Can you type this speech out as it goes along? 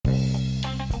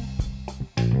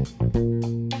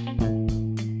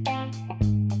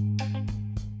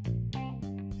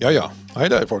Ja, hei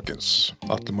der folkens,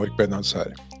 Atle Mork Bennans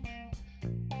her.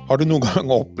 Har du noen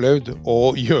gang opplevd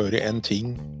å gjøre en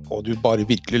ting, og du bare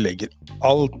virkelig legger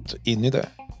alt inn i det?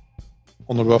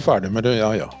 Og når du var ferdig med det,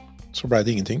 så ble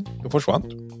det ingenting, det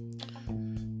forsvant.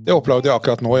 Det opplevde jeg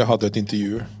akkurat nå, jeg hadde et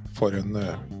intervju for en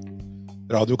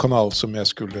radiokanal som jeg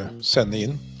skulle sende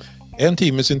inn. 1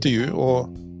 times intervju,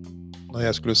 og når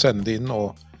jeg skulle sende det inn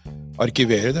og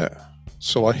arkivere det,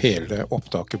 så var hele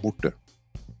opptaket borte.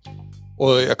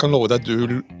 Og jeg kan love deg at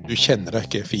du kjenner deg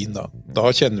ikke fin da.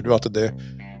 Da kjenner du at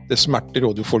det smerter,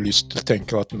 og du får lyst til å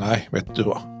tenke at nei, vet du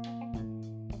hva.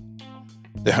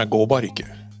 Det her går bare ikke.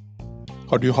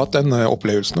 Har du hatt en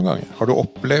opplevelse noen gang? Har du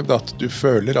opplevd at du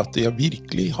føler at jeg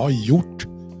virkelig har gjort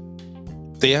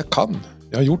det jeg kan?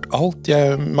 Jeg har gjort alt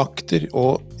jeg makter,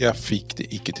 og jeg fikk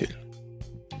det ikke til.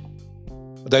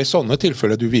 Det er i sånne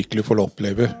tilfeller du virkelig får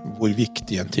oppleve hvor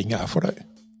viktig en ting er for deg.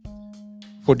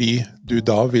 Fordi du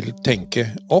da vil tenke,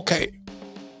 ok,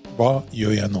 hva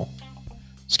gjør jeg nå?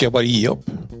 Skal jeg bare gi opp?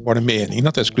 Var det meningen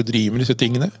at jeg skulle drive med disse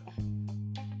tingene?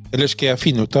 Eller skal jeg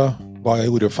finne ut av hva jeg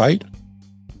gjorde feil?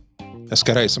 Jeg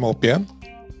skal reise meg opp igjen,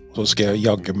 og så skal jeg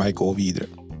jagge meg gå videre.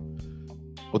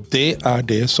 Og det er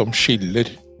det som skiller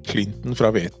klinten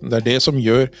fra veten. Det er det som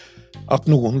gjør at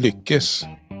noen lykkes,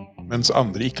 mens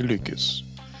andre ikke lykkes.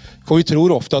 For vi tror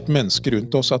ofte at mennesker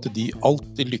rundt oss, at de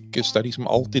alltid lykkes. Det er liksom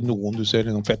alltid noen, du ser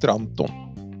en fetter Anton,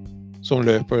 som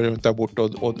løper rundt der borte,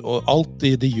 og alt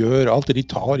det de gjør, alt det de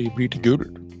tar, blir til gull.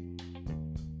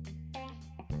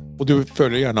 Og du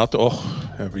føler gjerne at,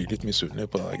 jeg blir litt misunnelig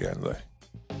på de greiene der.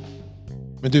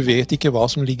 Men du vet ikke hva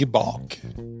som ligger bak.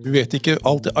 Du vet ikke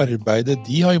alt det arbeidet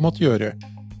de har måttet gjøre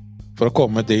for å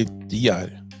komme dit de er.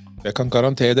 Jeg kan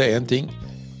garantere deg en ting.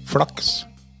 Flaks,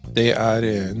 det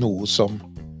er noe som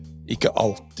ikke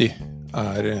alltid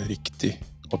er riktig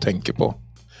å tenke på.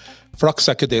 Flaks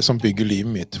er ikke det som bygger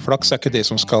livet mitt. Flaks er ikke det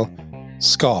som skal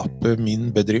skape min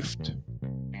bedrift.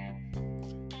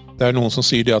 Det er noen som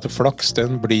sier det at flaks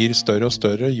den blir større og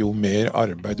større jo mer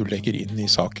arbeid du legger inn i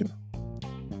saken.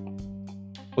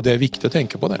 Og det er viktig å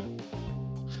tenke på det.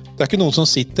 Det er ikke noen som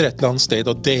sitter et eller annet sted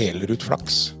og deler ut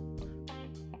flaks.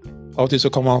 Av og til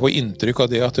så kan man få inntrykk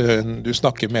av det at du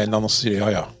snakker med en eller annen og sier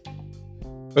ja.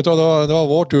 Vet du hva, det var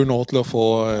vår tur nå til å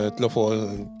få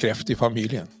kreft i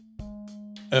familien.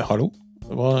 Hallo?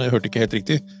 Jeg hørte ikke helt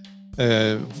riktig.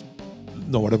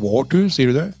 Nå var det vår tur,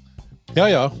 sier du det?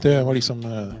 Ja, det var liksom,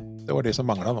 det var det som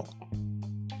manglet nå.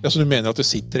 Ja, så du mener at det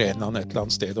sitter en eller annen et eller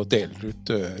annet sted og deler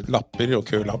ut lapper og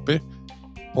kølapper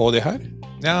på det her?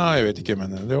 Ja, jeg vet ikke,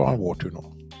 men det var vår tur nå.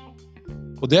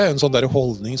 Og det er en sånn der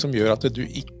holdning som gjør at du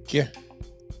ikke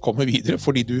kommer videre,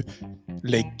 fordi du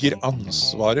legger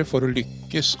ansvaret for å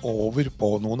lykkes over på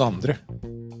noen andre.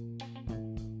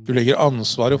 Du legger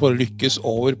ansvaret for å lykkes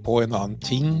over på en annen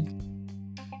ting.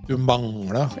 Du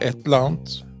manglet et eller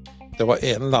annet. Det var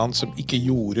en eller annen som ikke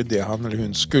gjorde det han eller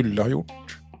hun skulle ha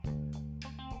gjort.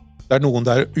 Det er noen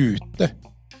der ute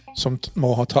som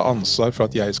må ta ansvar for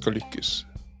at jeg skal lykkes.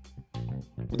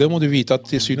 Og det må du vite at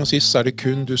til syvende og sist er det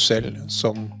kun du selv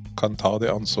som kan ta det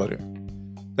ansvaret.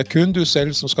 Det er kun du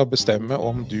selv som skal bestemme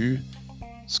om du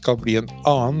skal bli en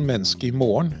annen menneske i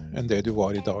morgen enn det du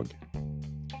var i dag.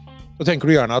 Så tenker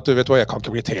du gjerne at vet du hva, jeg kan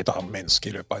ikke bli et helt annet menneske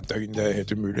i løpet av et døgn, det er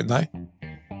helt umulig. Nei,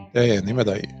 det er jeg enig med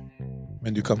deg i.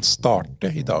 Men du kan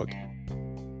starte i dag.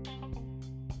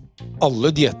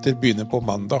 Alle dietter begynner på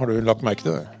mandag, har du lagt merke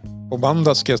til det? På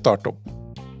mandag skal jeg starte opp.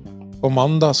 På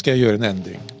mandag skal jeg gjøre en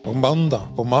endring. På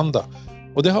mandag.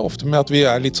 Og det har ofte med at vi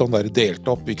er litt sånn der delt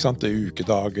opp, ikke sant? Det er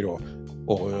ukedager og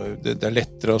det er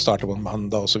lettere å starte på en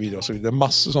mandag og så videre og så videre. Det er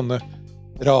masse sånne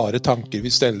rare tanker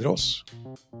vi steller oss.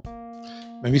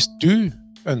 Men hvis du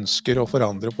ønsker å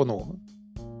forandre på noe,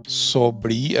 så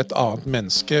bli et annet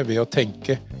menneske ved å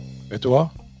tenke, vet du hva,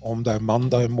 om det er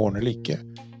mandag i morgen eller ikke,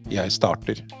 jeg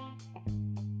starter.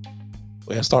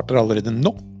 Og jeg starter allerede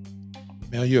nå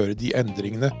med å gjøre de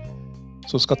endringene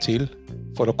som skal til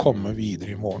for å komme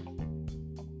videre i morgen.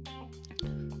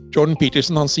 Jordan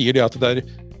Peterson, han sier det at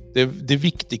det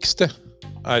viktigste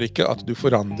er ikke at du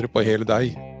forandrer på hele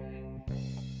deg,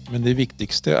 men det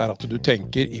viktigste er at du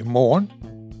tenker i morgen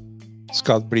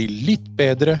skal bli litt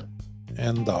bedre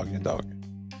enn dagen i dag.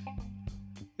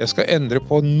 Jeg skal endre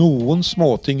på noen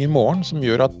småting i morgen som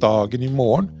gjør at dagen i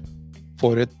morgen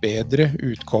får et bedre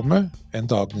utkomme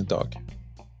enn dagen i dag.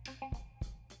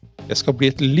 Jeg skal bli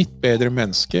et litt bedre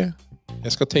menneske.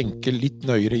 Jeg skal tenke litt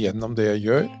nøyere gjennom det jeg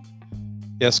gjør.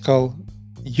 Jeg skal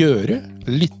gjøre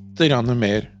litt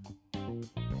mer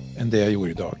enn det jeg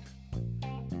gjorde i dag.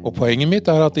 Og poenget mitt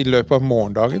er at i løpet av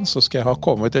morgendagen så skal jeg ha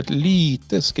kommet et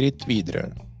lite skritt videre.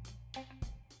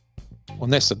 Og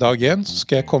neste dag igjen så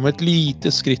skal jeg komme et lite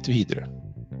skritt videre.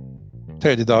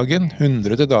 Tredje dagen,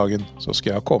 100. dagen, så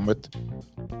skal jeg ha kommet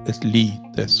et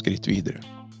lite skritt videre.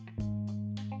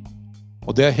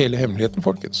 Og det er hele hemmeligheten,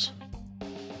 folkens.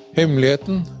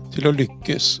 Hemmeligheten til å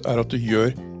lykkes er at du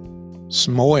gjør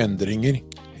små endringer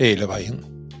hele veien.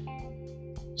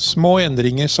 Små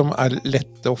endringer som er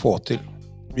lette å få til.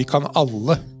 Vi kan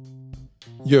alle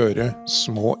gjøre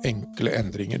små, enkle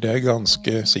endringer. Det er jeg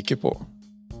ganske sikker på.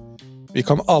 Vi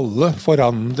kan alle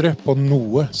forandre på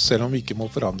noe, selv om vi ikke må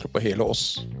forandre på hele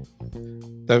oss.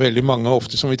 Det er veldig mange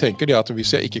ofte som vi tenker det at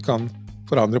hvis jeg ikke kan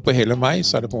forandre på hele meg,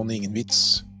 så er det på ingen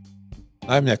vits.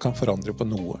 Nei, men jeg kan forandre på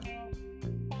noe.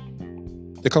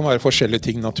 Det kan være forskjellige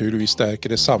ting, naturligvis. Det er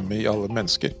ikke det samme i alle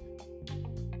mennesker.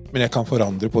 Men jeg kan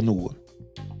forandre på noe.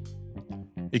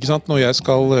 Ikke sant? Når jeg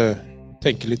skal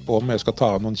tenke litt på om jeg skal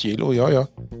ta av noen kilo, ja.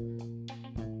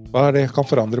 Hva er det jeg kan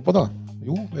forandre på da?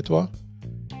 Jo, vet du hva?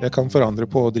 Jeg kan forandre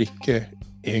på å drikke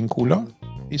 1 cola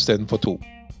i stedet for 2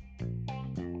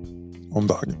 om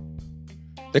dagen.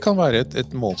 Det kan være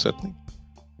et målsetning.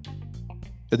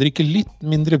 Jeg drikker litt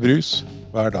mindre brus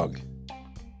hver dag.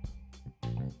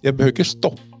 Jeg behøver ikke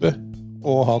stoppe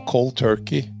å ha cold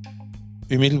turkey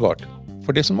umiddelbart.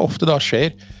 For det som ofte da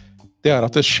skjer, det er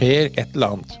at det skjer et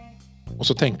eller annet. Og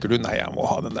så tenker du, nei, jeg må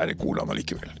ha den der colaen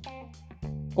allikevel.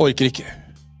 Orker ikke.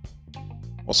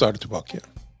 Og så er du tilbake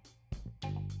igjen.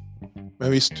 Men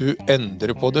hvis du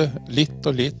endrer på det litt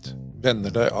og litt,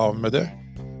 vender deg av med det,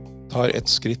 tar et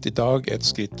skritt i dag, et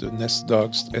skritt neste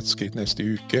dag, et skritt neste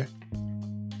uke,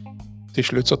 til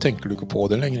slutt så tenker du ikke på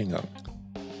det lenger engang.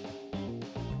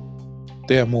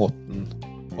 Det er måten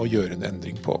å gjøre en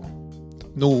endring på.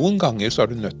 Noen ganger så er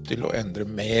du nødt til å endre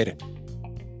mer,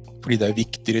 fordi det er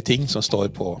viktigere ting som står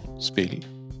på spill.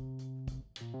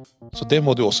 Så det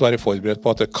må du også være forberedt på,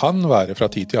 at det kan være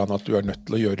fra tid til annen at du er nødt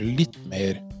til å gjøre litt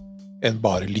mer enn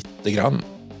bare lite grann.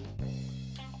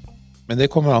 Men det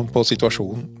kommer an på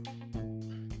situasjonen.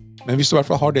 Men hvis du i hvert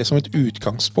fall har det som et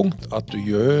utgangspunkt, at du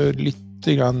gjør litt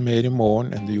grann mer i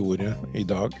morgen enn du gjorde i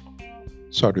dag,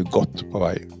 så er du godt på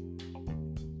vei.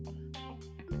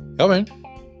 Ja vel,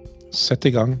 sett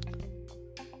i gang,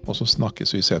 og så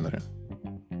snakkes vi senere.